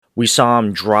we saw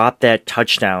him drop that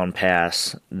touchdown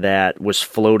pass that was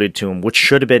floated to him, which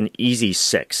should have been easy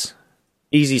six.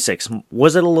 Easy six.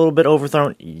 Was it a little bit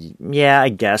overthrown? Yeah, I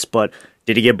guess, but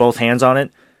did he get both hands on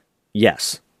it?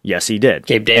 Yes. Yes, he did.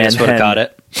 Gabe Davis would have caught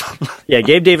it. Yeah,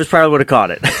 Gabe Davis probably would have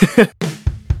caught it.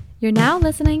 You're now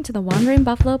listening to the Wandering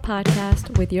Buffalo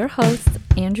podcast with your hosts,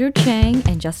 Andrew Chang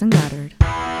and Justin Goddard.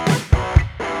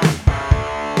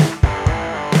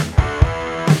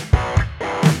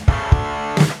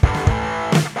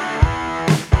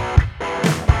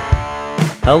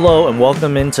 Hello and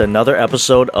welcome into another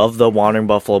episode of the Wandering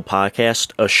Buffalo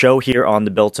podcast, a show here on the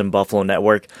Built-in Buffalo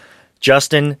Network.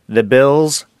 Justin, the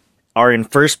Bills are in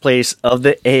first place of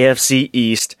the AFC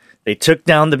East. They took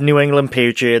down the New England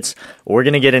Patriots. We're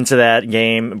going to get into that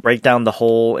game, break down the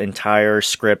whole entire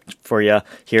script for you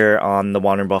here on the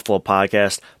Wandering Buffalo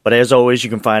podcast. But as always, you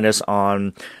can find us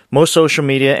on most social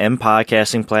media and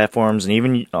podcasting platforms, and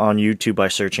even on YouTube by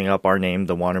searching up our name,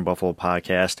 the Wandering Buffalo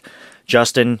podcast.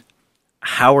 Justin,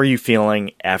 how are you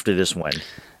feeling after this win?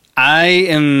 I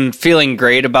am feeling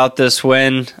great about this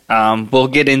win. We'll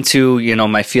get into,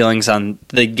 my feelings on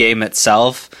the game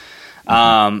itself.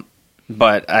 But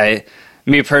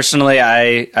me personally,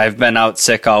 I've been out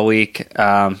sick all week.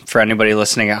 For anybody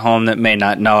listening at home that may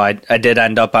not know, I did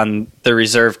end up on the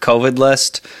reserve COVID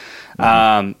list.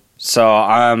 So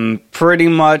I'm pretty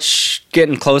much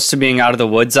getting close to being out of the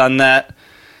woods on that.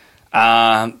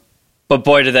 But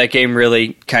boy, did that game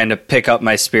really kind of pick up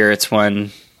my spirits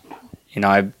when,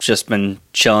 I've just been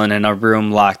chilling in a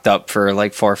room locked up for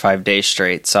like 4 or 5 days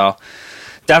straight. So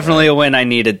definitely a win I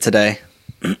needed today.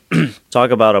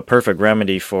 Talk about a perfect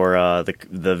remedy for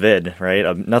the vid,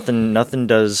 right? Nothing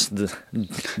does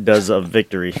a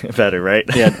victory better, right?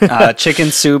 Yeah,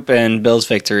 chicken soup and Bills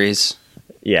victories.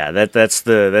 Yeah, that's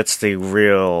the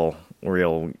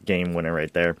real game winner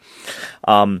right there.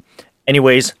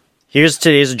 Anyways, here's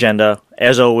today's agenda.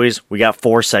 As always, we got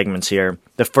 4 segments here.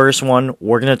 The first one,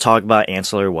 we're going to talk about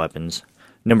ancillary weapons.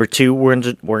 Number 2, we're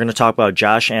going to talk about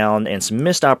Josh Allen and some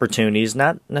missed opportunities,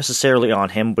 not necessarily on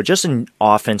him, but just in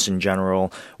offense in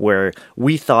general, where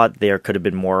we thought there could have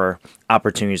been more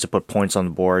opportunities to put points on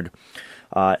the board.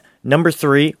 Number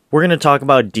 3, we're going to talk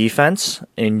about defense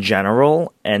in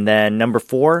general, and then number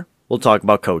 4, we'll talk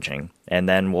about coaching, and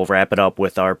then we'll wrap it up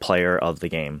with our player of the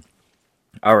game.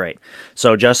 All right,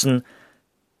 so Justin,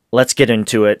 let's get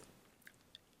into it.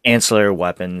 Ancillary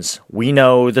weapons. We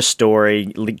know the story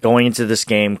going into this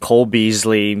game. Cole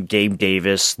Beasley, Gabe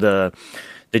Davis, the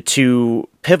 2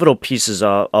 pivotal pieces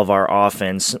of our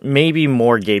offense. Maybe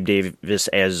more Gabe Davis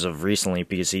as of recently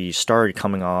because he started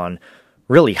coming on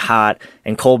really hot,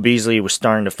 and Cole Beasley was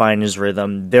starting to find his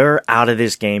rhythm. They're out of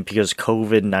this game because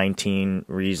COVID-19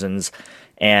 reasons,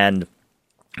 and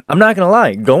I'm not going to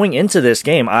lie. Going into this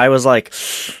game, I was like,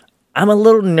 I'm a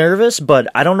little nervous, but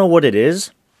I don't know what it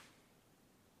is.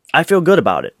 I feel good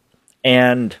about it.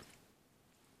 And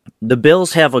the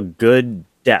Bills have a good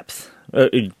depth,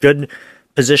 a good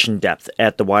position depth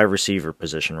at the wide receiver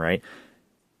position, right?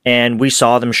 And we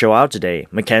saw them show out today.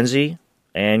 McKenzie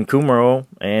and Kumaro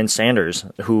and Sanders,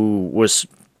 who was,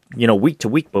 week to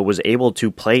week, but was able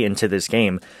to play into this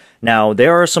game. Now,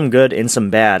 there are some good and some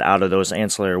bad out of those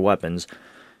ancillary weapons.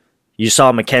 You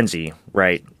saw McKenzie,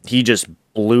 right? He just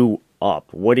blew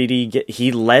up. What did he get?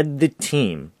 He led the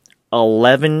team.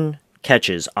 11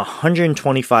 catches,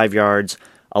 125 yards,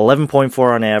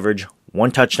 11.4 on average,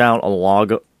 1 touchdown, a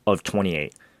log of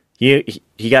 28.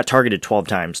 He got targeted 12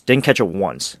 times, didn't catch it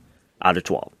once out of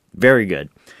 12. Very good.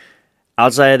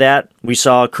 Outside of that, we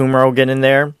saw Kumaro get in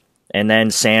there, and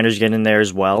then Sanders get in there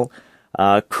as well.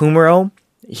 Kumaro,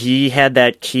 he had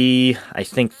that key, I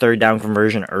think, 3rd down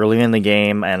conversion early in the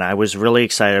game, and I was really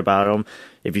excited about him.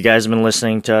 If you guys have been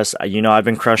listening to us, I've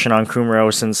been crushing on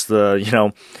Kumaro since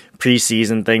the,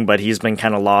 preseason thing, but he's been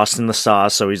kind of lost in the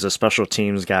sauce, so he's a special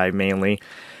teams guy mainly.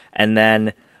 And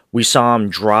then we saw him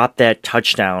drop that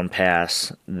touchdown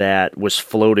pass that was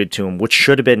floated to him, which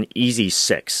should have been easy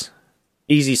six.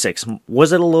 Easy six.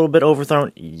 Was it a little bit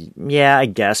overthrown? Yeah, I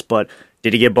guess, but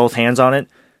did he get both hands on it?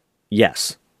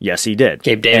 Yes. Yes, he did.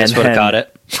 Gabe Davis would have caught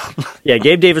it. Yeah,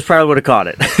 Gabe Davis probably would have caught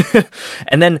it.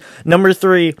 And then number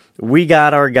 3, we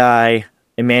got our guy,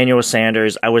 Emmanuel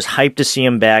Sanders. I was hyped to see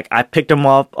him back. I picked him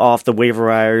up off the waiver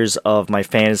wires of my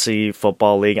fantasy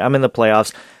football league. I'm in the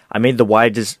playoffs. I made the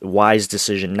wise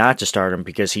decision not to start him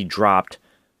because he dropped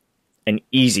an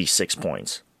easy 6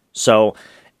 points. So,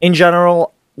 in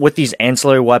general, with these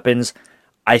ancillary weapons,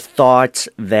 I thought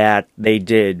that they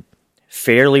did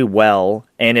fairly well,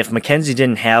 and if McKenzie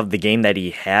didn't have the game that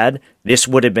he had, this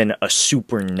would have been a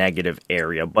super negative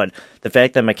area. But the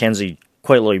fact that McKenzie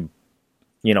quite literally,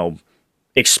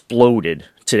 exploded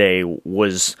today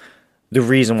was the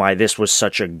reason why this was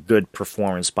such a good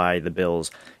performance by the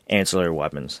Bills' ancillary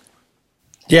weapons.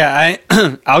 Yeah,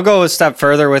 I'll go a step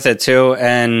further with it too,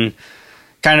 and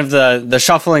kind of the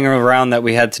shuffling around that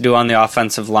we had to do on the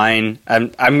offensive line.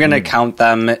 I'm going to count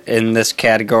them in this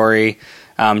category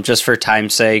just for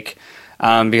time's sake,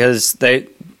 because the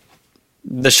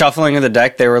shuffling of the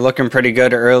deck, they were looking pretty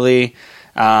good early.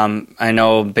 I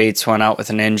know Bates went out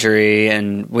with an injury,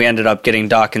 and we ended up getting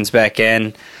Dawkins back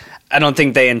in. I don't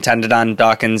think they intended on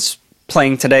Dawkins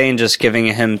playing today and just giving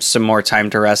him some more time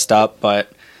to rest up,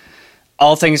 but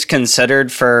all things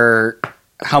considered, for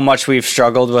how much we've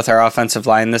struggled with our offensive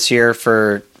line this year,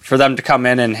 for them to come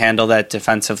in and handle that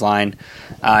defensive line,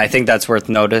 I think that's worth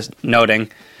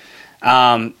noting.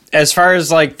 As far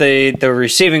as like the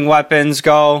receiving weapons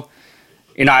go,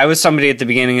 I was somebody at the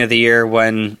beginning of the year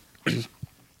when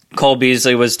Cole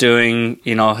Beasley was doing,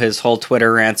 his whole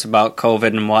Twitter rants about COVID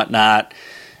and whatnot,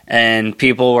 and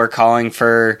people were calling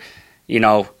for,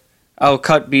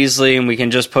 cut Beasley and we can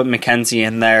just put McKenzie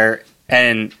in there.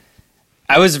 And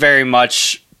I was very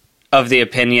much of the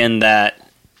opinion that,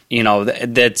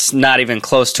 that's not even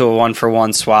close to a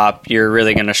 1-for-1 swap. You're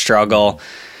really going to struggle.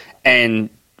 And,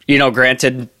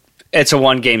 granted, it's a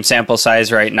 1-game sample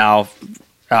size right now,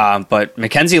 but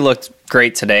McKenzie looked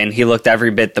great today, and he looked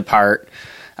every bit the part.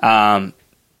 As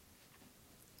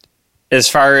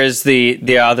far as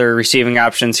the other receiving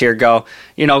options here go,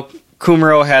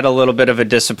 Kumaro had a little bit of a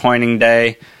disappointing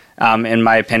day, in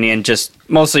my opinion, just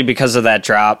mostly because of that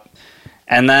drop.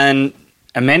 And then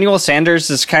Emmanuel Sanders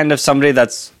is kind of somebody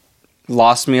that's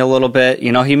lost me a little bit.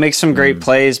 He makes some great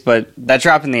plays, but that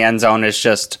drop in the end zone is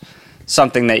just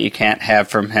something that you can't have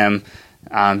from him,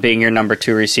 being your number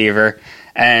 2 receiver.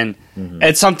 And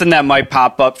it's something that might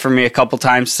pop up for me a couple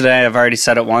times today. I've already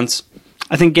said it once.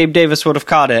 I think Gabe Davis would have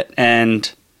caught it,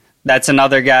 and that's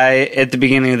another guy at the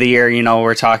beginning of the year,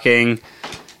 we're talking,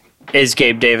 is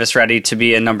Gabe Davis ready to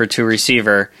be a number 2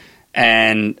 receiver?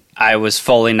 And I was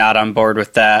fully not on board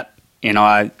with that.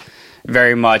 I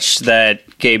very much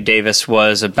that Gabe Davis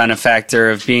was a benefactor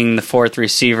of being the 4th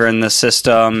receiver in the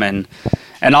system and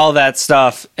all that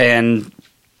stuff. And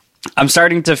I'm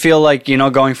starting to feel like,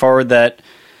 going forward, that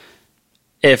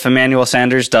if Emmanuel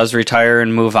Sanders does retire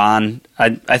and move on,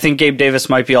 I think Gabe Davis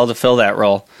might be able to fill that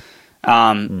role.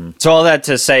 So all that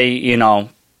to say,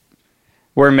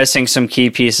 we're missing some key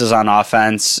pieces on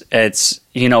offense. It's,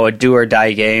 a do or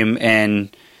die game,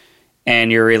 and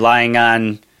you're relying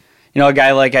on, a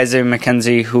guy like Isaiah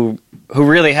McKenzie who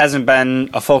really hasn't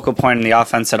been a focal point in the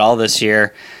offense at all this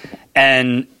year.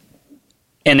 And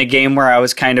in a game where I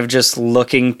was kind of just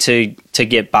looking to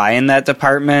get by in that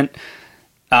department,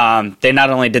 they not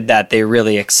only did that, they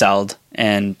really excelled,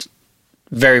 and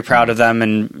very proud of them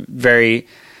and very,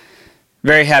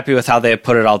 very happy with how they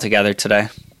put it all together today.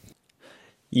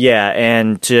 Yeah,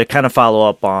 and to kind of follow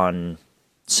up on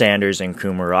Sanders and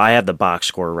Kumaro, I have the box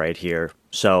score right here.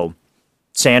 So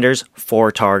Sanders,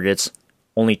 4 targets,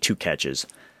 only 2 catches.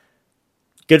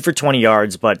 Good for 20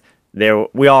 yards, but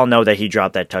we all know that he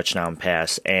dropped that touchdown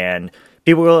pass, and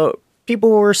people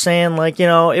were saying, like,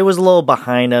 it was a little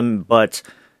behind him, but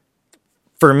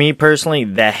for me personally,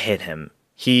 that hit him.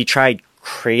 He tried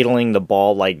cradling the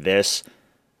ball like this.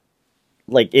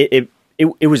 Like, it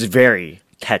was very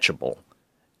catchable.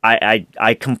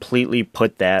 I completely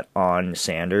put that on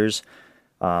Sanders.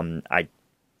 I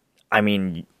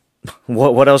mean,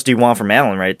 what else do you want from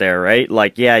Allen right there, right?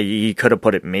 Like, yeah, he could have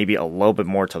put it maybe a little bit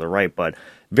more to the right, but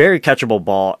very catchable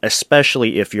ball,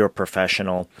 especially if you're a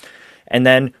professional. And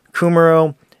then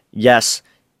Kumaro, yes,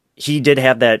 he did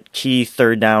have that key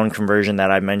 3rd down conversion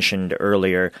that I mentioned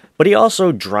earlier, but he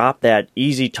also dropped that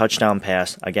easy touchdown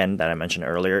pass, again, that I mentioned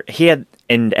earlier.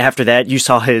 And after that, you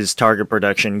saw his target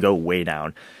production go way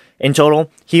down. In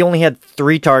total, he only had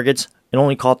 3 targets and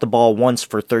only caught the ball once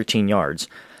for 13 yards.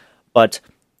 But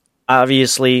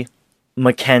obviously,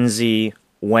 McKenzie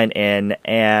went in,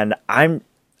 and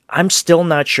I'm still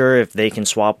not sure if they can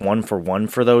swap 1-for-1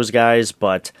 for those guys,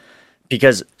 but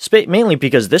mainly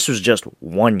because this was just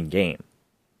one game,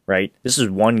 right? This is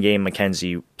one game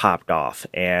McKenzie popped off,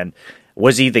 and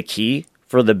was he the key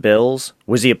for the Bills?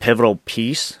 Was he a pivotal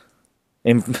piece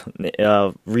in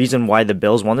reason why the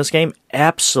Bills won this game?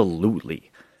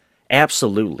 Absolutely.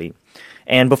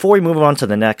 And before we move on to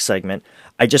the next segment,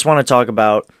 I just want to talk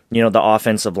about, the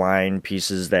offensive line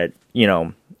pieces that,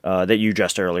 that you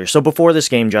addressed earlier. So before this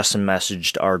game, Justin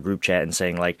messaged our group chat and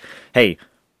saying, like, hey,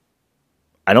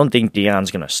 I don't think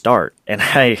Deion's going to start. And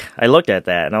I looked at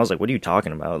that and I was like, what are you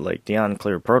talking about? Like, Deion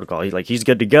cleared protocol. He's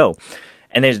good to go.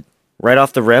 And then right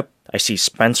off the rip, I see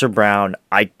Spencer Brown,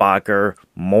 Ike Bacher,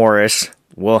 Morris,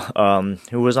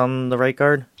 who was on the right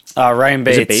guard? Ryan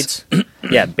Bates. Is it Bates?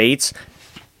 Yeah, Bates.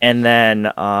 And then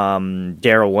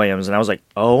Daryl Williams. And I was like,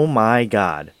 oh my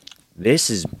God, this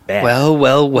is bad.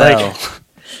 Well. Like,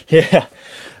 yeah.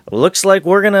 Looks like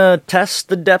we're going to test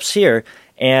the depths here.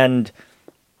 And,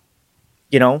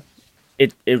 you know,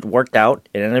 it worked out.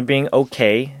 It ended up being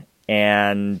okay.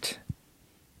 And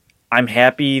I'm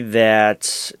happy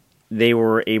that they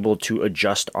were able to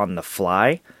adjust on the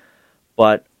fly.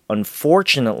 But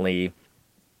unfortunately,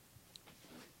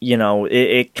 you know,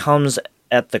 it comes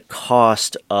at the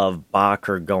cost of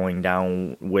Bakker going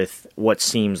down with what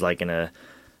seems like a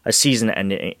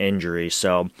season-ending injury.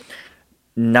 So,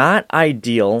 not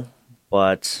ideal,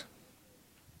 but,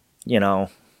 you know,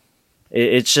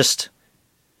 it's just...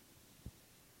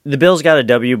 The Bills got a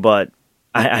W, but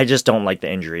I just don't like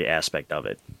the injury aspect of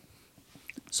it.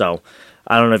 So,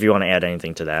 I don't know if you want to add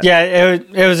anything to that. Yeah,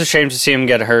 it was a shame to see him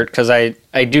get hurt because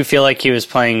I do feel like he was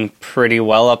playing pretty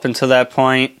well up until that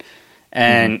point.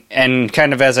 And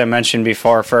kind of as I mentioned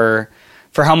before, for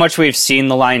how much we've seen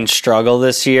the Lions struggle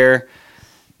this year,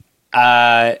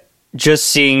 just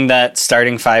seeing that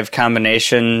starting five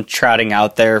combination trotting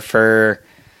out there for,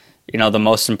 you know, the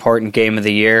most important game of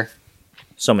the year.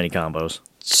 So many combos.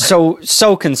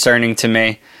 So concerning to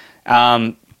me.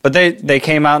 But they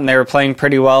came out and they were playing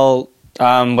pretty well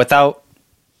without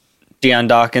Deion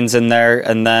Dawkins in there,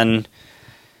 and then,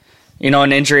 you know,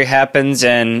 an injury happens,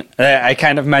 and I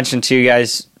kind of mentioned to you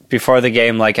guys before the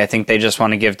game, like, I think they just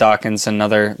want to give Dawkins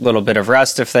another little bit of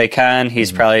rest if they can.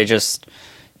 He's probably just,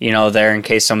 you know, there in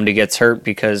case somebody gets hurt,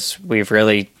 because we've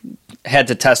really had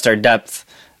to test our depth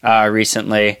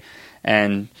recently,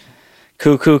 and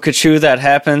cuckoo that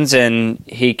happens, and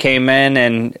he came in,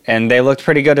 and they looked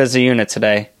pretty good as a unit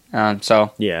today.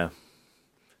 So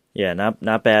yeah,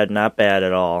 not bad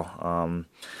at all.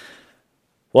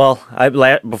 Well,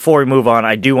 before we move on,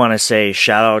 I do want to say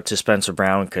shout out to Spencer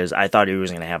Brown, because I thought he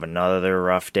was going to have another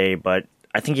rough day, but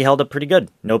I think he held up pretty good.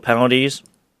 No penalties.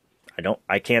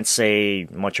 I can't say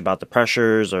much about the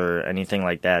pressures or anything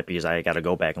like that because I got to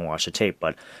go back and watch the tape.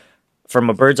 But from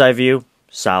a bird's eye view,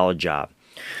 solid job.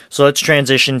 So let's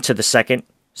transition to the second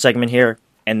segment here,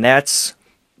 and that's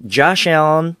Josh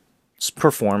Allen's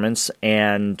performance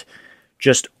and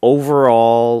just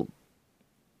overall,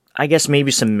 I guess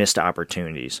maybe some missed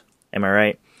opportunities. Am I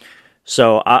right?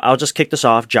 So I'll just kick this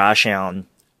off. Josh Allen,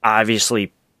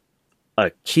 obviously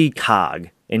a key cog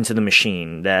into the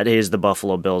machine that is the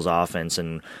Buffalo Bills offense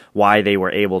and why they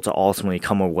were able to ultimately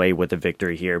come away with a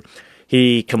victory here.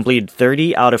 He completed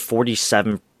 30 out of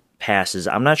 47 passes.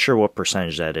 I'm not sure what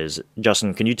percentage that is.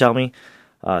 Justin, can you tell me?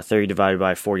 30 divided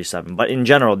by 47. But in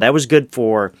general, that was good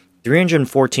for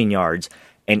 314 yards,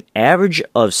 an average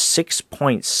of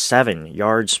 6.7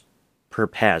 yards per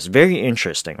pass. Very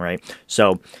interesting, right?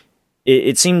 So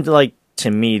it seemed like to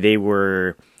me they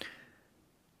were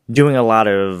doing a lot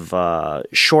of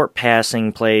short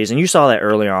passing plays, and you saw that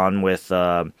early on with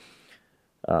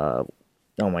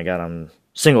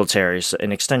Singletary,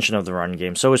 an extension of the run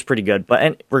game. So it was pretty good.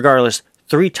 But regardless,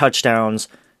 3 touchdowns,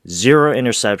 0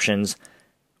 interceptions,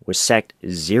 was sacked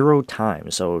 0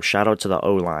 times. So shout out to the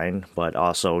O-line, but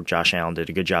also Josh Allen did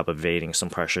a good job of evading some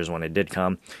pressures when it did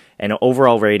come. And an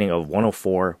overall rating of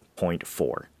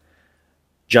 104.4.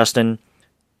 Justin,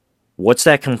 what's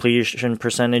that completion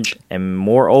percentage? And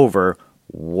moreover,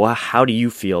 how do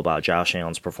you feel about Josh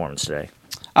Allen's performance today?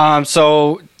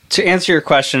 So to answer your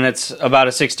question, it's about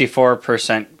a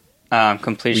 64%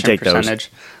 completion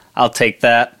percentage. Those. I'll take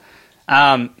that.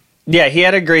 Yeah, he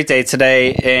had a great day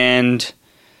today, and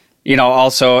you know,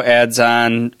 also adds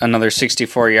on another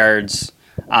 64 yards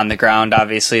on the ground.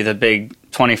 Obviously, the big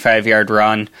 25-yard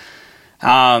run.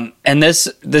 And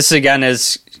this again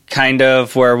is kind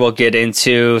of where we'll get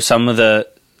into some of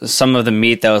the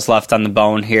meat that was left on the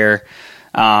bone here.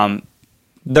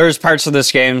 There's parts of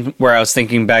this game where I was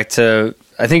thinking back to,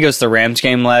 I think it was the Rams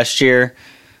game last year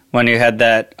when you had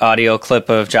that audio clip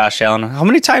of Josh Allen. How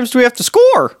many times do we have to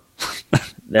score?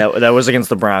 That was against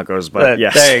the Broncos, but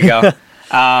yes. There you go.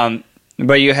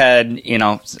 But you had, you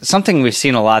know, something we've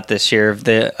seen a lot this year,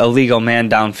 the illegal man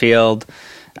downfield,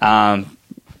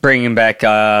 bringing back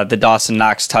the Dawson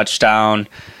Knox touchdown.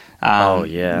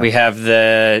 We have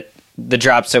the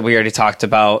drops that we already talked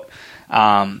about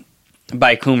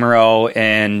by Kumaro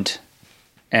and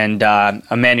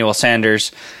Emmanuel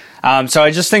Sanders. So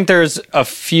I just think there's a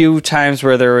few times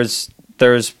where there was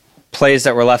plays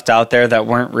that were left out there that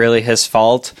weren't really his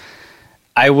fault.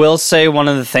 I will say one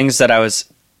of the things that I was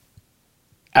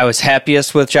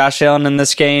happiest with Josh Allen in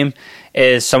this game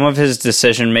is some of his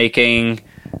decision making.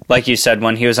 Like you said,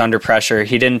 when he was under pressure,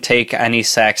 he didn't take any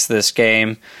sacks this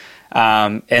game.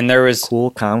 And there was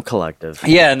Cool, calm, collective.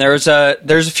 yeah, and there's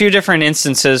a few different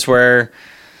instances where,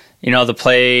 the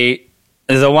play.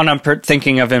 The one I'm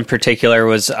thinking of in particular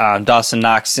was Dawson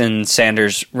Knox and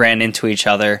Sanders ran into each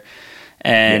other,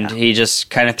 and he just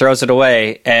kind of throws it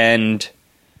away. And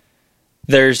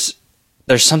there's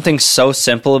something so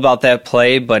simple about that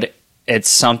play, but it's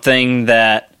something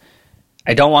that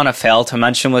I don't want to fail to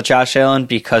mention with Josh Allen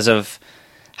because of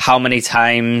how many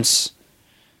times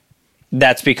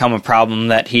that's become a problem,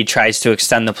 that he tries to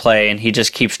extend the play and he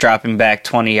just keeps dropping back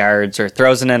 20 yards or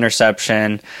throws an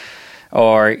interception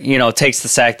or, takes the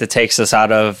sack that takes us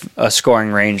out of a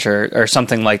scoring range or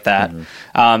something like that.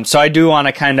 Mm-hmm. So I do want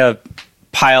to kind of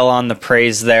pile on the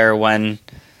praise there when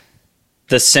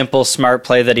the simple, smart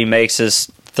play that he makes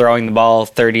is throwing the ball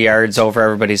 30 yards over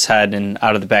everybody's head and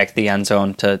out of the back of the end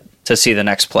zone to see the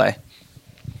next play.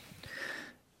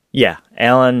 Yeah,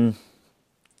 Allen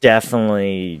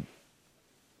definitely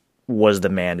was the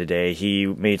man today. He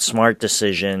made smart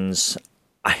decisions.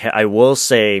 I will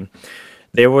say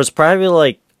there was probably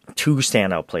like 2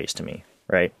 standout plays to me,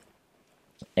 right?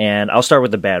 And I'll start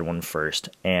with the bad one first.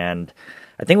 And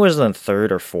I think it was in the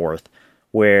 3rd or 4th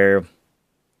where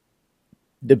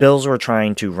the Bills were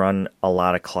trying to run a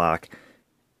lot of clock,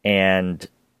 and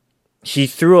he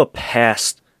threw a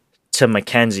pass to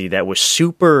McKenzie that was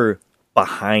super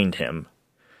behind him,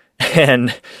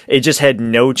 and it just had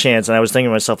no chance. And I was thinking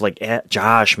to myself, like,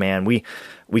 Josh, man, we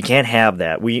can't have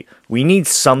that. We need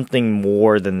something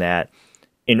more than that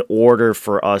in order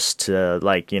for us to,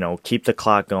 keep the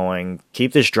clock going,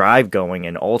 keep this drive going,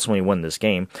 and ultimately win this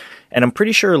game. And I'm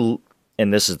pretty sure,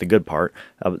 and this is the good part,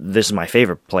 this is my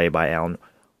favorite play by Allen,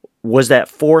 was that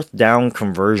 4th down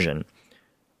conversion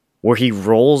where he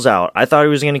rolls out. I thought he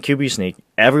was going to QB sneak.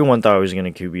 Everyone thought he was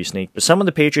going to QB sneak, but some of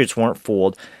the Patriots weren't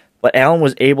fooled. But Allen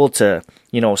was able to,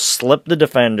 slip the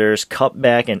defenders, cut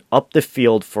back, and up the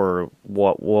field for,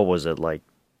 what was it, like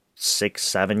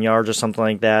 6-7 yards or something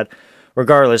like that.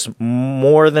 Regardless,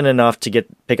 more than enough to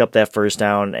pick up that first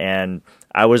down, and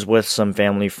I was with some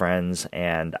family friends,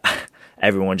 and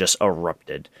everyone just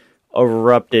erupted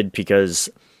because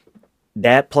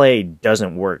that play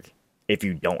doesn't work if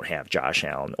you don't have Josh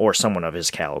Allen or someone of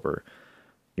his caliber,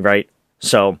 right?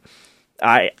 So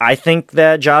I think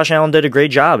that Josh Allen did a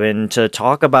great job, and to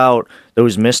talk about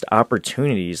those missed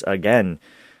opportunities, again,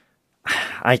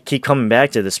 I keep coming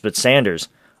back to this, but Sanders,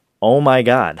 oh my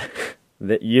God.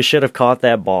 You should have caught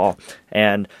that ball,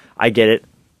 and I get it.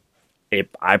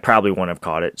 I probably wouldn't have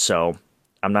caught it, so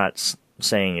I'm not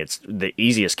saying it's the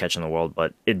easiest catch in the world,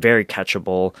 but it's very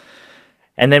catchable.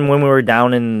 And then when we were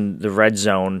down in the red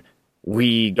zone,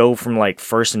 we go from like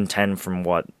 1st and 10 from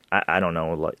what, I don't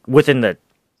know, like within the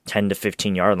 10 to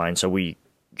 15 yard line, so we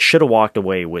should have walked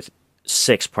away with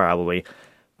 6 probably.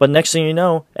 But next thing you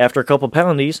know, after a couple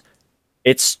penalties,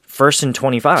 it's 1st and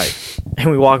 25, and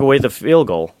we walk away with a field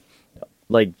goal.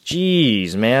 Like,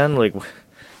 geez, man, like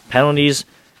penalties,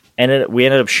 we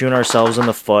ended up shooting ourselves in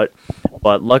the foot,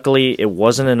 but luckily it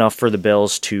wasn't enough for the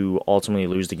Bills to ultimately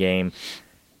lose the game.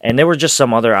 And there were just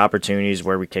some other opportunities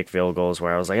where we kicked field goals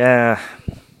where I was like,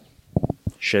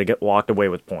 should have walked away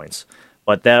with points.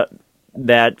 But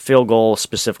that field goal,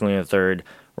 specifically in the 3rd,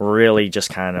 really just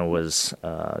kind of was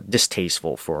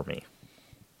distasteful for me.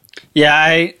 Yeah,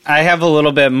 I have a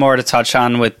little bit more to touch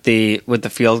on with the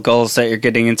field goals that you're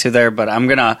getting into there, but I'm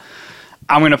gonna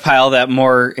pile that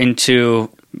more into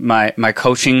my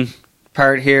coaching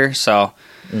part here. So,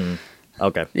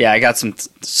 okay, yeah, I got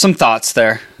some thoughts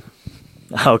there.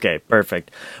 Okay,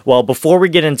 perfect. Well, before we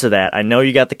get into that, I know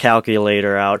you got the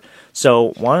calculator out,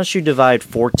 so why don't you divide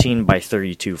 14 by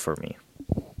 32 for me?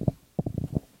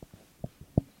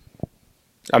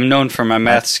 I'm known for my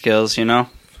math skills,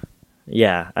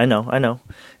 Yeah, I know.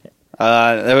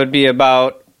 That would be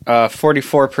about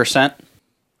 44%.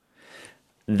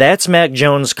 That's Mac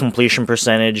Jones' completion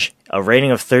percentage, a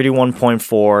rating of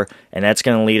 31.4, and that's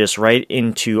going to lead us right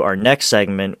into our next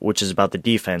segment, which is about the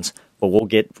defense, but we'll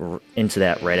get into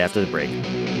that right after the break.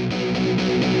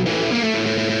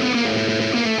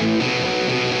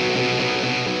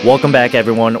 Welcome back,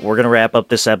 everyone. We're going to wrap up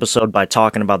this episode by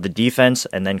talking about the defense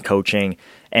and then coaching.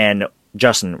 And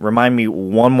Justin, remind me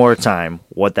one more time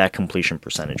what that completion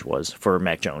percentage was for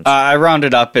Mac Jones. I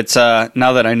rounded up. It's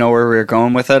now that I know where we're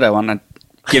going with it, I want to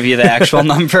give you the actual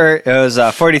number. It was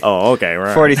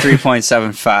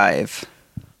 43.75.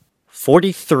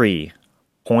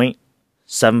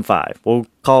 43.75. We'll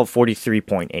call it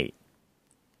 43.8.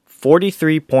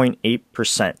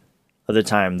 43.8% of the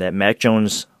time that Mac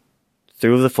Jones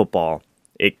threw the football,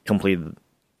 it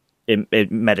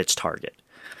met its target.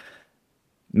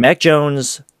 Mac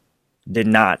Jones did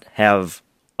not have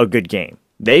a good game.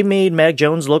 they made Mac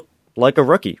Jones look like a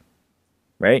rookie,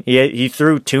 right? He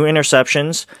threw 2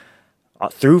 interceptions,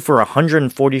 threw for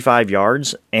 145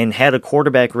 yards, and had a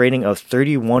quarterback rating of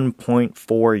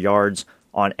 31.4 yards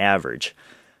on average.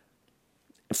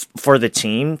 For the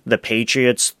team, the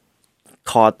Patriots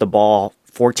caught the ball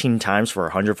 14 times for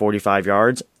 145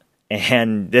 yards,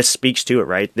 and this speaks to it,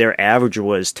 right? Their average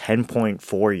was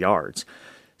 10.4 yards.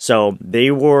 So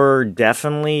they were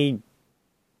definitely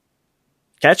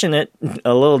catching it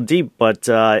a little deep, but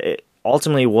it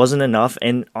ultimately wasn't enough.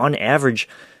 And on average,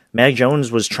 Mac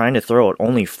Jones was trying to throw it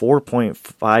only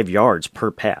 4.5 yards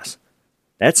per pass.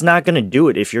 That's not going to do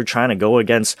it if you're trying to go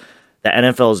against the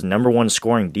NFL's number 1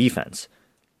 scoring defense.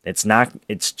 It's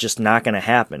just not going to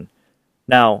happen.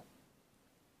 Now,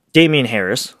 Damian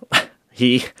Harris,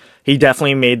 he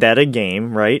definitely made that a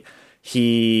game, right?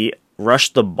 He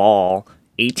rushed the ball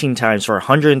 18 times for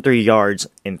 103 yards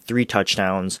and 3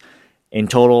 touchdowns. In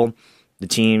total, the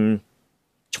team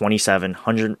 27,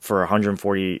 100 for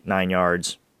 149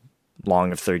 yards,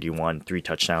 long of 31, 3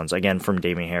 touchdowns, again from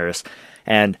Damian Harris.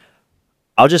 And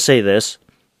I'll just say this.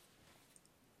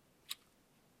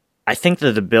 I think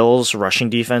that the Bills' rushing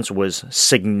defense was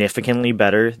significantly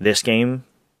better this game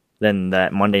than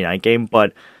that Monday night game,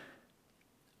 but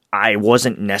I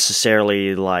wasn't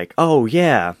necessarily like, oh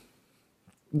yeah,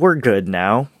 we're good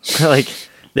now. Like,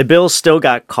 the Bills still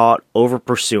got caught over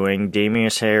pursuing.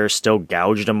 Damian Harris still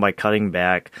gouged them by cutting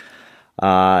back.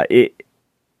 And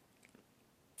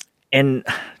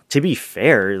to be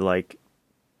fair, like,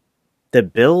 the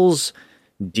Bills'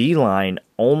 D-line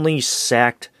only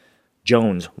sacked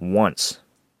Jones once.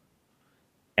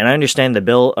 And I understand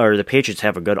the Patriots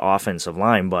have a good offensive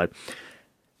line, but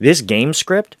this game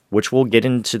script, which we'll get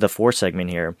into the 4th segment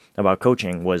here about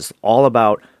coaching, was all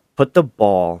about put the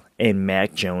ball in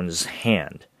Mac Jones'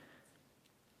 hand.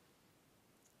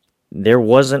 There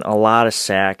wasn't a lot of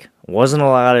sack, wasn't a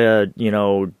lot of,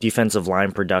 defensive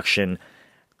line production.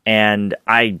 And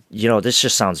this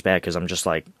just sounds bad because I'm just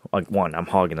like, 1, I'm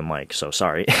hogging the mic, so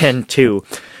sorry. And 2,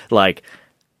 like,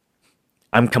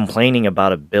 I'm complaining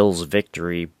about a Bills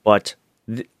victory, but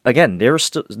again,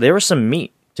 there's some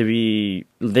meat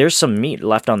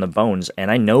left on the bones,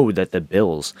 and I know that the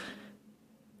Bills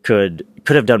could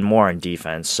have done more on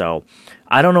defense. So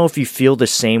I don't know if you feel the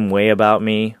same way about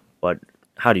me, but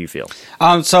how do you feel?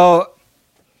 So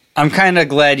I'm kind of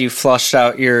glad you flushed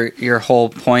out your whole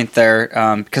point there,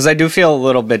 because I do feel a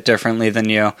little bit differently than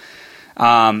you.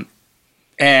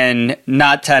 And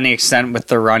not to any extent with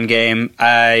the run game.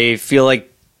 I feel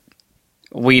like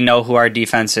we know who our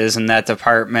defense is in that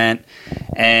department,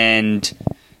 and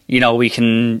we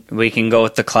can go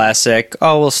with the classic.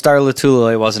 Oh well, Star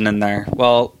Lotulelei wasn't in there.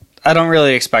 Well, I don't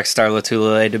really expect Star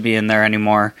Lotulelei to be in there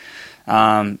anymore.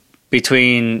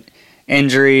 Between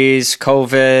injuries,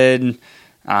 COVID,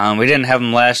 we didn't have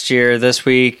him last year. This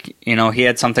week, he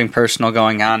had something personal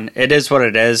going on. It is what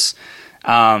it is.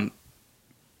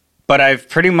 But I've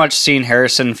pretty much seen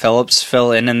Harrison Phillips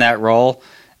fill in that role,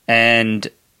 and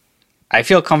I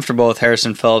feel comfortable with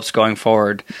Harrison Phillips going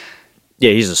forward.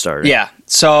 Yeah, he's a starter. Yeah.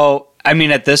 So, I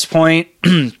mean, at this point,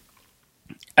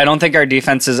 I don't think our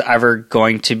defense is ever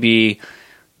going to be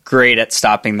great at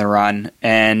stopping the run.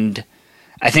 And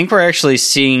I think we're actually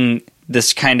seeing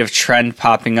this kind of trend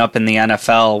popping up in the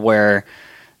NFL where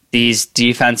these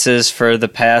defenses for the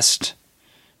past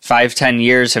 5-10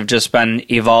 years have just been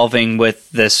evolving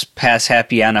with this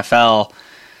pass-happy NFL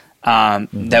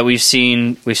that we've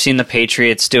seen. We've seen the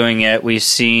Patriots doing it. We've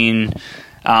seen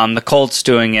the Colts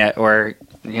doing it, where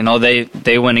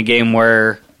they win a game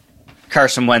where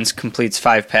Carson Wentz completes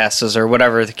 5 passes or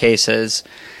whatever the case is,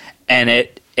 and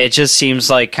it just seems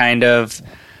like kind of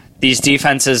these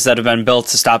defenses that have been built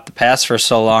to stop the pass for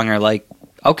so long are like,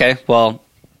 okay, well,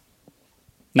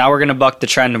 now we're going to buck the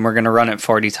trend and we're going to run it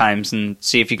 40 times and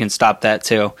see if you can stop that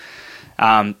too.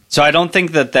 So I don't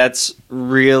think that that's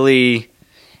really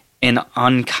an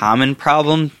uncommon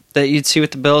problem that you'd see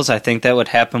with the Bills. I think that would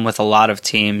happen with a lot of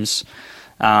teams.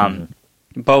 But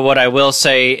what I will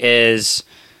say is,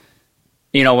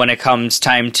 when it comes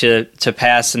time to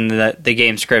pass and the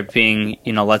game script being,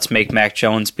 let's make Mac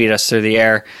Jones beat us through the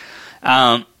air.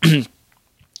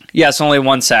 Yes, only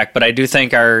 1 sack, but I do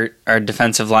think our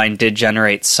defensive line did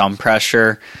generate some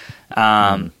pressure.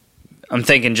 I'm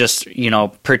thinking just,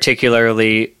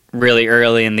 particularly really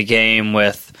early in the game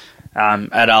with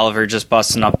Ed Oliver just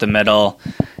busting up the middle.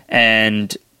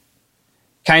 And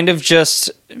kind of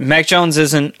just, Mac Jones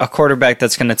isn't a quarterback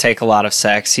that's going to take a lot of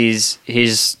sacks. He's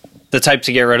the type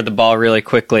to get rid of the ball really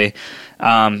quickly.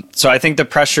 So I think the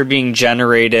pressure being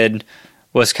generated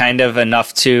was kind of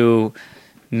enough to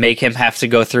make him have to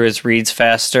go through his reads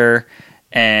faster,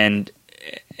 and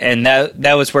and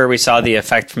that was where we saw the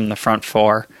effect from the front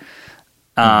four.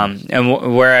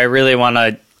 Where I really want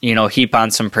to, heap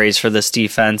on some praise for this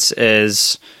defense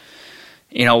is,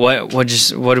 what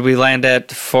did we land at?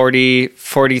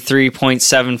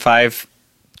 43.75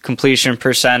 completion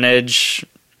percentage,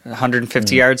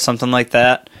 150 yards, something like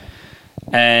that.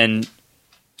 And,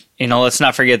 let's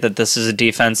not forget that this is a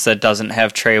defense that doesn't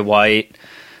have Trey White,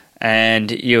 and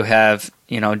you have,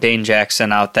 Dane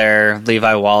Jackson out there,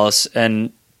 Levi Wallace,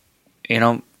 and,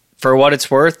 for what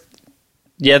it's worth,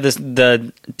 yeah,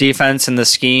 the defense and the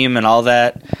scheme and all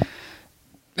that,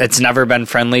 it's never been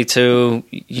friendly to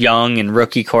young and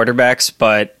rookie quarterbacks,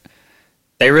 but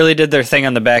they really did their thing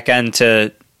on the back end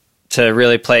to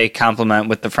really play complement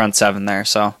with the front seven there.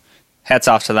 So hats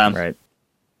off to them. Right.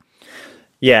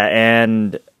 Yeah,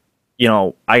 and,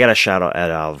 I got to shout out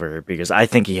Ed Oliver because I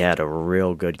think he had a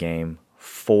real good game.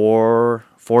 Four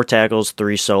tackles,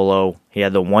 3 solo. He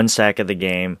had the 1 sack of the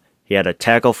game. He had a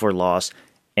tackle for loss,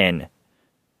 and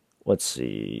let's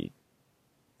see,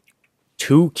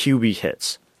 2 QB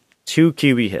hits. 2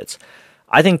 QB hits.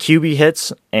 I think QB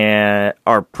hits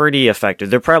are pretty effective.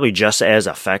 They're probably just as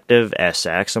effective as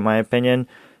sacks, in my opinion,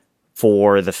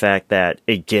 for the fact that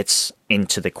it gets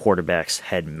into the quarterback's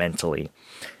head mentally.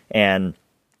 And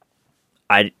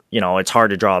it's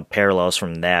hard to draw parallels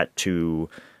from that to,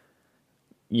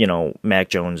 Mac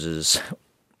Jones's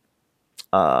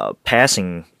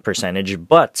passing percentage,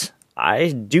 but I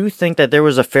do think that there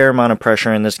was a fair amount of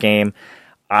pressure in this game.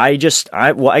 I guess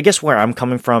where I'm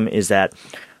coming from is that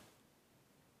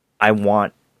I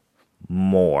want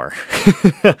more.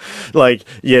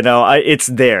 It's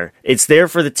there. It's there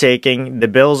for the taking. The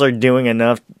Bills are doing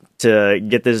enough to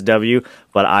get this W,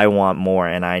 but I want more,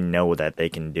 and I know that they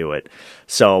can do it.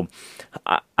 So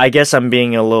I guess I'm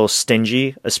being a little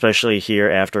stingy, especially here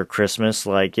after Christmas.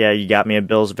 You got me a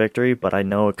Bills victory, but I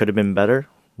know it could have been better.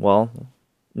 Well,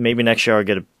 maybe next year I'll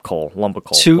get a lump of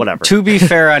coal, whatever. To be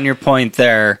fair on your point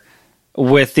there,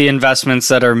 with the investments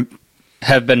that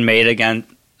have been made again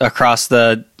across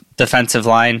the defensive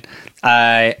line,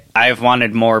 I've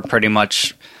wanted more pretty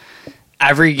much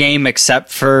every game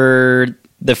except for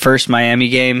the first Miami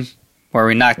game where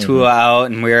we knocked Tua out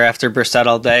and we were after Brissett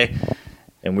all day.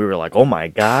 And we were like, oh my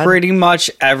God. Pretty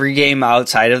much every game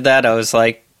outside of that, I was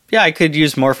like, yeah, I could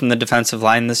use more from the defensive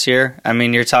line this year. I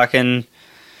mean, you're talking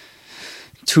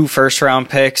 2 first-round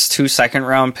picks, 2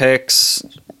 second-round picks,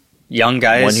 young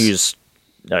guys. One who's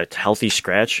a healthy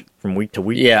scratch from week to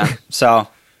week. Yeah, so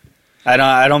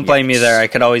I don't blame you there. I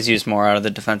could always use more out of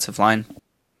the defensive line.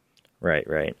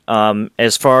 Right.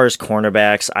 As far as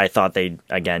cornerbacks, I thought they,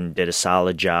 again, did a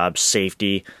solid job.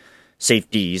 Safeties,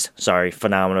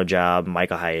 phenomenal job.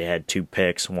 Michael Hyatt had 2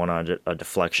 picks, 1 on a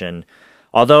deflection.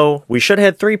 Although, we should have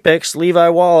had 3 picks. Levi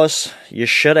Wallace, you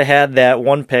should have had that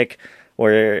 1 pick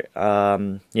where,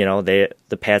 the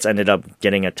Pats ended up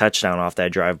getting a touchdown off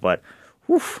that drive, but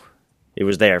it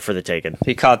was there for the taking. If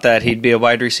he caught that, he'd be a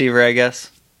wide receiver, I guess.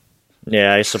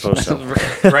 Yeah, I suppose so.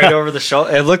 Right over the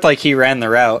shoulder. It looked like he ran the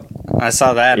route. I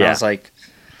saw that, and I was like,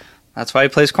 that's why he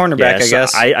plays cornerback, I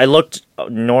guess. I looked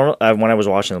normal when I was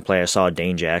watching the play. I saw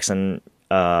Dane Jackson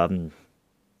in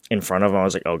front of him. I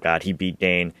was like, oh God, he beat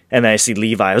Dane. And then I see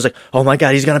Levi. I was like, oh my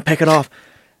God, he's gonna pick it off,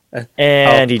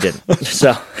 and he didn't. So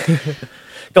a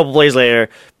couple plays later,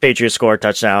 Patriots score a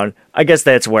touchdown. I guess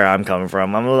that's where I'm coming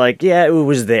from. I'm like, yeah, it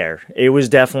was there. It was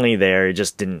definitely there. It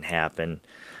just didn't happen.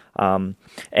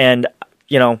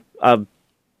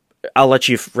 I'll let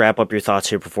you wrap up your thoughts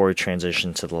here before we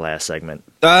transition to the last segment.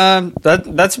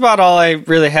 That's about all I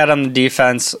really had on the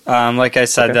defense. Like I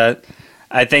said, that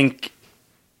I think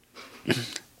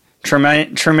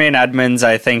Tremaine Edmonds,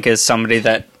 I think, is somebody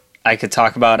that I could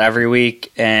talk about every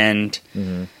week, and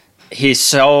he's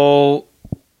so.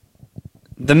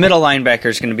 The middle linebacker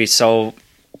is going to be so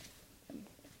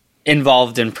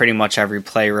involved in pretty much every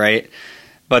play, right?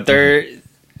 But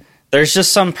there's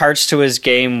just some parts to his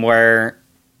game where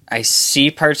I see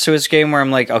parts to his game where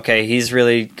I'm like, okay, he's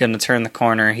really going to turn the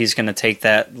corner. He's going to take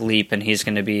that leap, and he's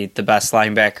going to be the best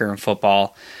linebacker in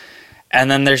football. And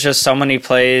then there's just so many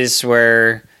plays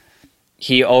where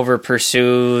he over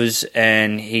pursues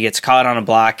and he gets caught on a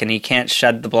block and he can't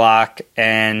shed the block.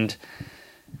 And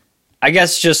I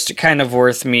guess just kind of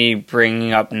worth me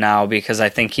bringing up now because I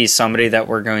think he's somebody that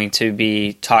we're going to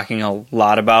be talking a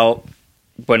lot about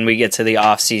when we get to the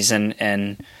offseason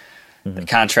and the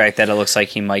contract that it looks like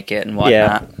he might get and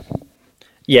whatnot.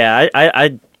 Yeah,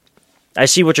 I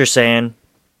see what you're saying,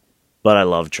 but I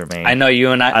love Tremaine. I know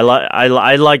you and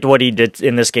I liked what he did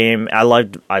in this game. I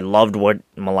loved what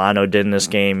Milano did in this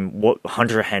game. What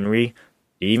Hunter Henry,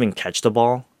 did he even catch the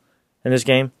ball in this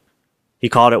game? He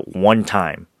caught it 1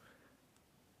 time.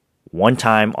 one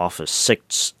time off of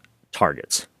 6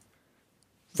 targets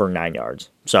for 9 yards.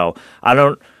 So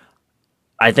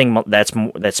I think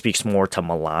that speaks more to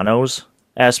Milano's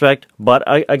aspect. But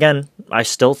again, I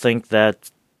still think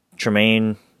that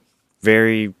Tremaine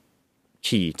very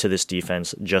key to this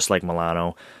defense, just like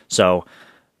Milano. So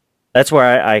that's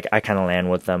where I kind of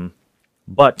land with them.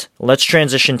 But let's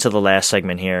transition to the last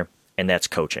segment here, and that's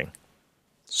coaching.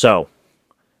 So,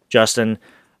 Justin,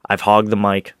 I've hogged the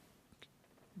mic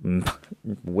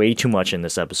way too much in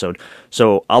this episode,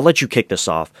 so I'll let you kick this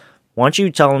off. Why don't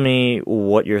you tell me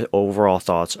what your overall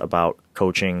thoughts about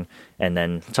coaching, and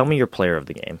then tell me your player of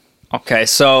the game. Okay,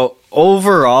 so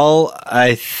overall,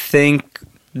 I think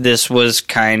this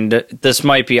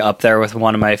might be up there with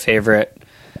one of my favorite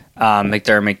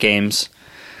McDermott games.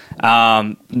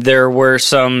 There were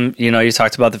some, you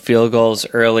talked about the field goals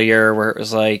earlier where it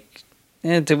was like,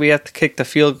 did we have to kick the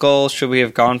field goal? Should we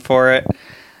have gone for it?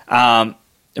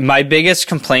 My biggest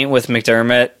complaint with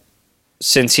McDermott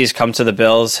since he's come to the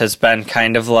Bills has been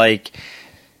kind of like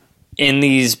in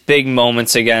these big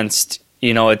moments against,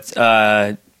 it's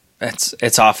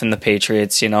often the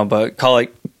Patriots, but call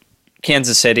it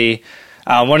Kansas City.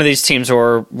 One of these teams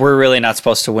where we're really not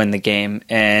supposed to win the game.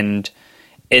 And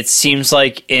it seems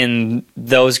like in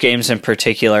those games in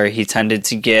particular, he tended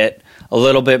to get a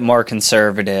little bit more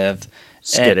conservative.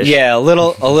 Skittish. A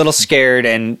little scared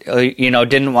and,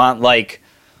 didn't want like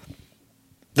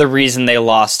the reason they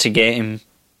lost to game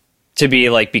to be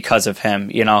like because of him,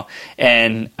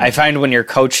 And I find when you're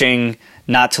coaching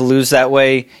not to lose that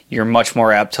way, you're much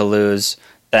more apt to lose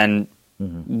than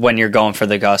when you're going for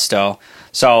the gusto.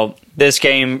 So this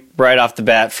game, right off the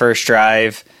bat, first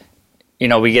drive,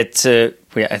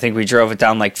 I think we drove it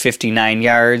down like 59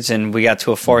 yards and we got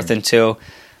to a 4th and 2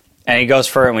 and he goes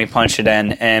for it and we punch it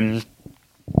in. And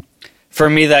for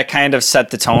me, that kind of set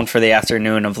the tone for the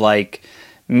afternoon of like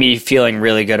me feeling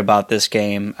really good about this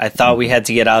game. I thought we had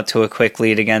to get out to a quick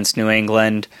lead against New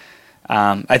England.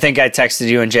 I think I texted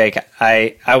you and Jake.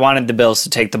 I wanted the Bills to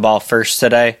take the ball first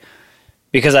today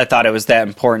because I thought it was that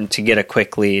important to get a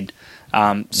quick lead.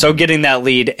 So getting that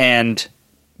lead and,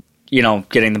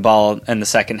 getting the ball in the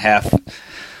second half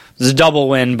was a double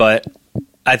win, but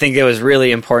I think it was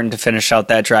really important to finish out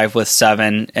that drive with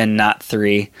 7 and not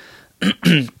 3.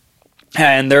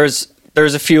 And there's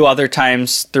a few other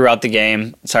times throughout the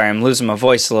game. Sorry, I'm losing my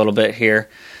voice a little bit here.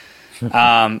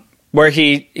 Where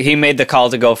he made the call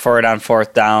to go for it on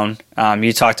 4th down.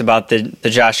 You talked about the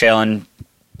Josh Allen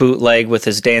bootleg with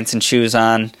his dancing shoes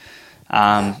on.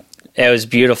 It was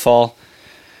beautiful.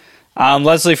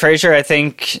 Leslie Frazier, I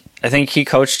think he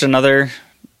coached another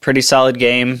pretty solid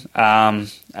game. I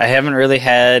haven't really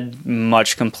had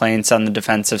much complaints on the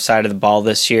defensive side of the ball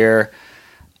this year,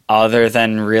 other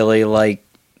than really like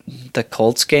the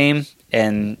Colts game,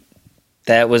 and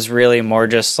that was really more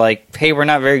just like, hey, we're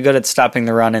not very good at stopping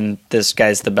the run, and this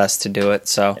guy's the best to do it.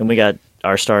 So, and we got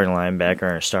our starting linebacker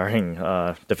and our starting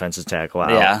defensive tackle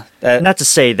out. Yeah, not to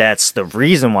say that's the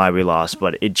reason why we lost,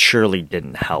 but it surely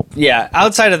didn't help. Yeah,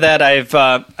 outside of that,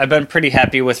 I've been pretty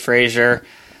happy with Frazier.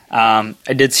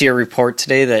 I did see a report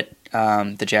today that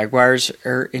the Jaguars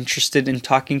are interested in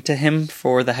talking to him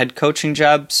for the head coaching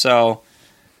job. So,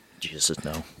 Jesus,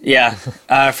 no. Yeah,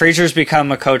 Frazier's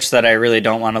become a coach that I really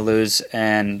don't want to lose,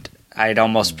 and I'd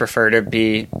almost prefer to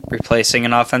be replacing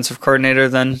an offensive coordinator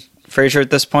than Frazier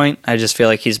at this point. I just feel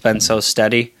like he's been so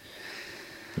steady.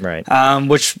 Right.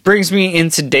 Which brings me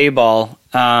into Daboll,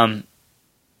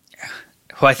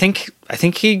 who I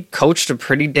think he coached a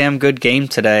pretty damn good game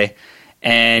today,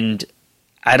 and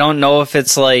I don't know if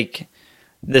it's like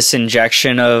this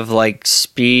injection of like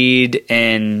speed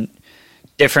and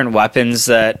different weapons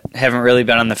that haven't really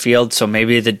been on the field, so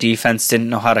maybe the defense didn't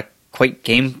know how to quite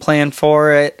game plan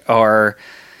for it, or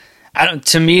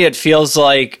to me it feels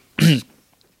like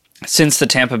since the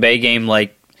Tampa Bay game,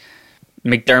 like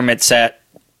McDermott sat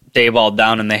Daboll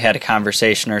down and they had a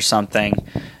conversation or something,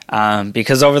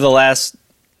 because over the last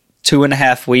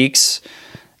 2.5 weeks,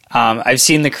 I've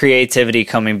seen the creativity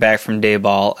coming back from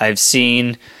Daboll. I've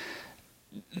seen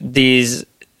the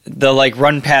like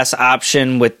run pass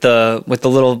option with the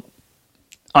little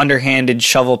underhanded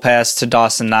shovel pass to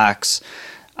Dawson Knox.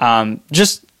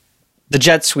 Just the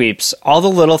jet sweeps, all the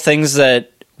little things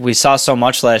that we saw so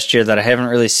much last year that I haven't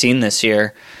really seen this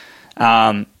year.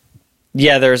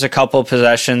 There's a couple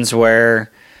possessions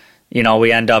where,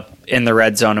 we end up in the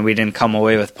red zone and we didn't come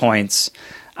away with points.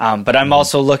 But I'm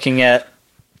also looking at,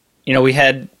 we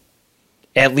had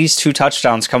at least 2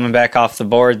 touchdowns coming back off the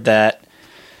board that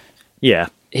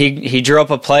he drew up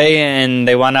a play and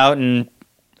they went out and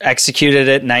executed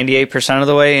it 98% of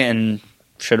the way, and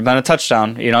should have been a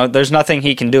touchdown. There's nothing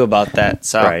he can do about that.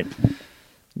 So Right.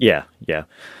 Yeah. You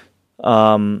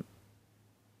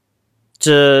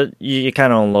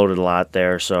kind of unloaded a lot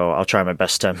there, so I'll try my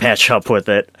best to match up with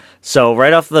it. So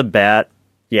right off the bat,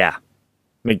 yeah,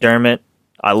 McDermott,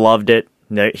 I loved it.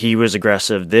 He was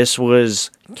aggressive. This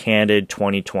was candid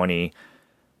 2020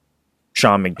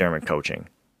 Sean McDermott coaching.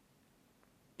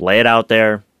 Lay it out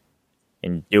there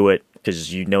and do it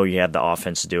because you have the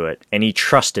offense to do it. And he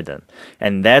trusted them.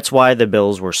 And that's why the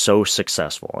Bills were so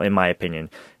successful, in my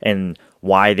opinion, and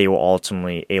why they were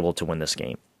ultimately able to win this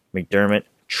game. McDermott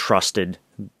trusted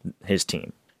his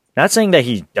team. Not saying that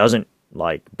he doesn't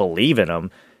believe in them.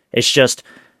 It's just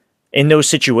in those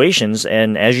situations,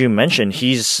 and as you mentioned,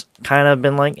 he's kind of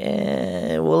been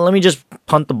let me just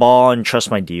punt the ball and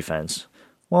trust my defense.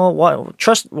 Well,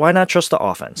 why not trust the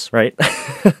offense, right?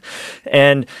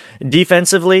 And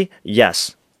defensively,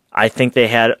 yes, I think they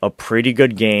had a pretty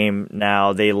good game.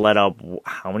 Now they let up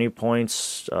how many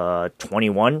points?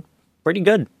 21. Pretty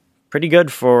good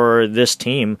for this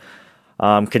team,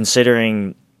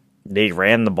 considering they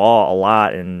ran the ball a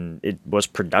lot and it was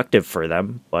productive for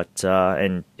them. But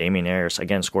and Damian Harris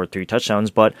again scored 3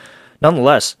 touchdowns, but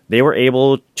nonetheless, they were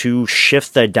able to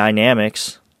shift the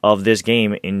dynamics of this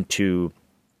game into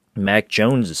Mac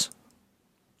Jones,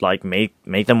 make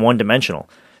them one-dimensional.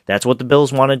 That's what the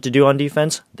Bills wanted to do on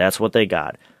defense. That's what they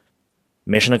got.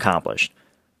 Mission accomplished.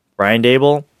 Brian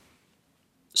Daboll,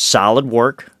 solid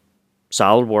work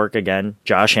again.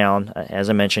 Josh Allen, as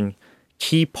I mentioned,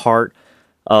 key part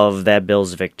of that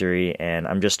Bills victory, and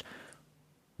I'm just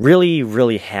really,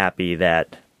 really happy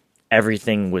that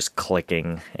everything was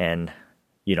clicking, and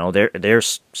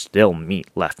there's still meat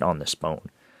left on this bone.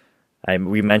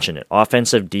 We mentioned it.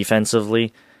 Offensive,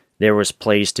 defensively, there was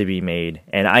plays to be made,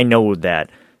 and I know that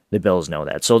the Bills know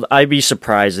that. So I'd be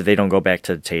surprised if they don't go back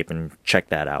to the tape and check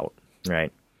that out,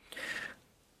 right?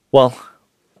 Well,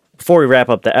 before we wrap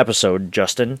up the episode,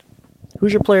 Justin,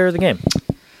 who's your player of the game?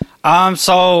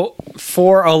 So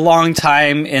for a long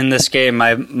time in this game,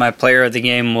 my player of the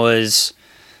game was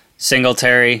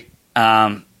Singletary.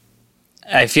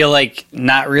 I feel like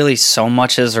not really so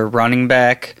much as a running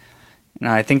back.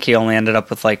 I think he only ended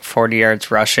up with 40 yards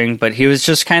rushing, but he was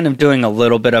just kind of doing a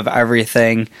little bit of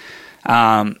everything.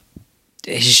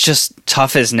 He's just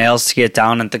tough as nails to get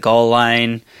down at the goal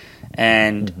line.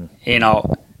 And,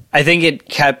 I think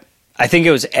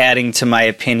it was adding to my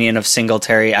opinion of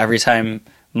Singletary every time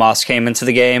Moss came into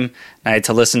the game. I had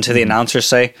to listen to the announcer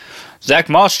say, Zach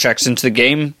Moss checks into the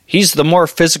game. He's the more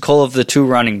physical of the 2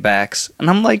 running backs.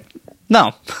 And I'm like,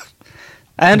 no.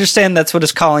 I understand that's what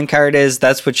his calling card is.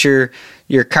 That's what your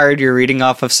card you're reading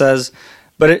off of says.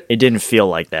 But it didn't feel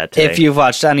like that today. If you've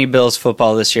watched any Bills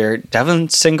football this year, Devin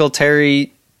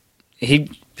Singletary, he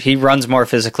runs more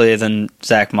physically than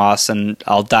Zach Moss, and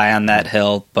I'll die on that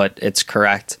hill, but it's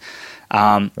correct.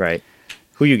 Right.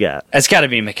 Who you got? It's got to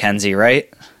be McKenzie,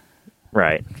 right?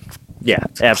 Right. Yeah,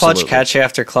 absolutely. Clutch catch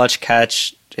after clutch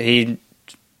catch.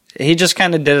 He just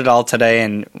kind of did it all today,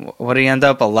 and what did he end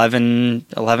up? 11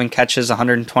 catches,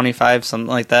 125, something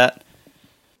like that?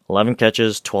 11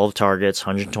 catches, 12 targets,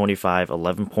 125,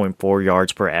 11.4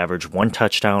 yards per average, 1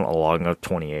 touchdown along with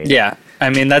 28. Yeah, I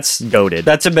mean, that's goated.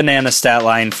 That's a banana stat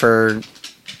line for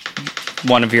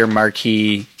one of your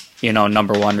marquee,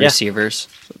 number 1 receivers.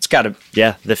 It's got to...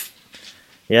 Yeah,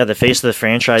 the face of the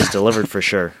franchise delivered for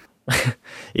sure.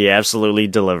 He absolutely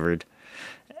delivered.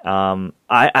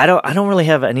 I don't really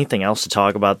have anything else to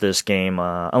talk about this game,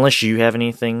 unless you have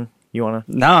anything you want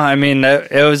to. No, I mean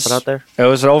it was put out there. It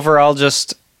was overall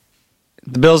just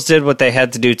the Bills did what they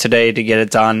had to do today to get it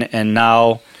done, and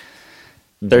now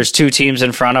there's 2 teams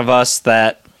in front of us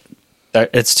that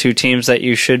it's 2 teams that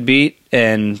you should beat,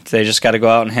 and they just got to go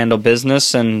out and handle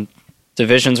business. And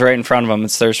division's right in front of them;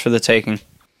 it's theirs for the taking.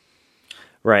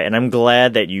 Right, and I'm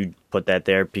glad that you put that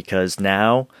there because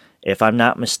now, if I'm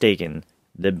not mistaken,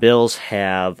 the Bills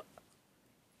have,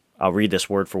 I'll read this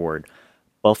word for word,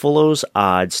 Buffalo's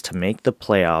odds to make the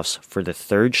playoffs for the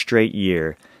 3rd straight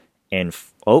year, and,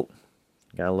 got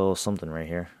a little something right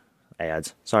here,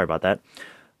 ads, sorry about that.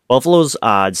 Buffalo's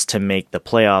odds to make the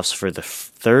playoffs for the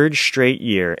 3rd straight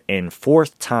year and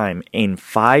 4th time in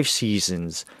 5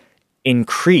 seasons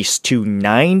increased to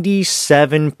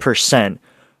 97%,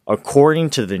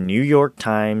 according to the New York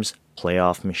Times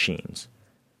playoff machines.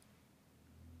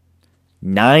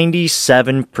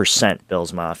 97%,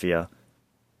 Bills Mafia.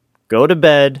 Go to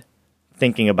bed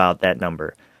thinking about that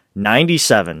number.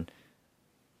 97.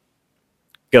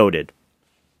 Goated.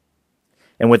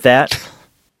 And with that,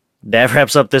 that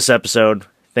wraps up this episode.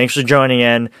 Thanks for joining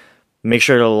in. Make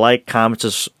sure to like, comment,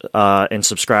 and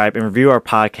subscribe, and review our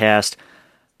podcast.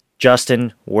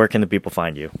 Justin, where can the people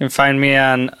find you? You can find me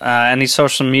on any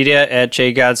social media at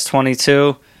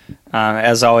jgods22.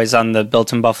 As always, on the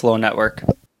Built in Buffalo network.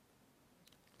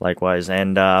 Likewise.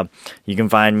 And you can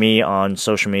find me on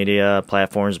social media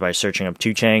platforms by searching up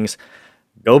Two Changs.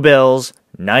 Go Bills,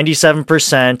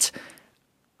 97%.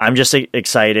 I'm just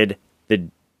excited.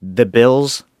 The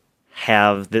Bills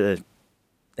have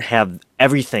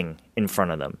everything in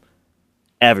front of them.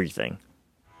 Everything.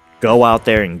 Go out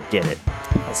there and get it.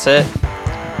 That's it.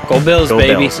 Go Bills, Go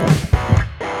baby. Bills.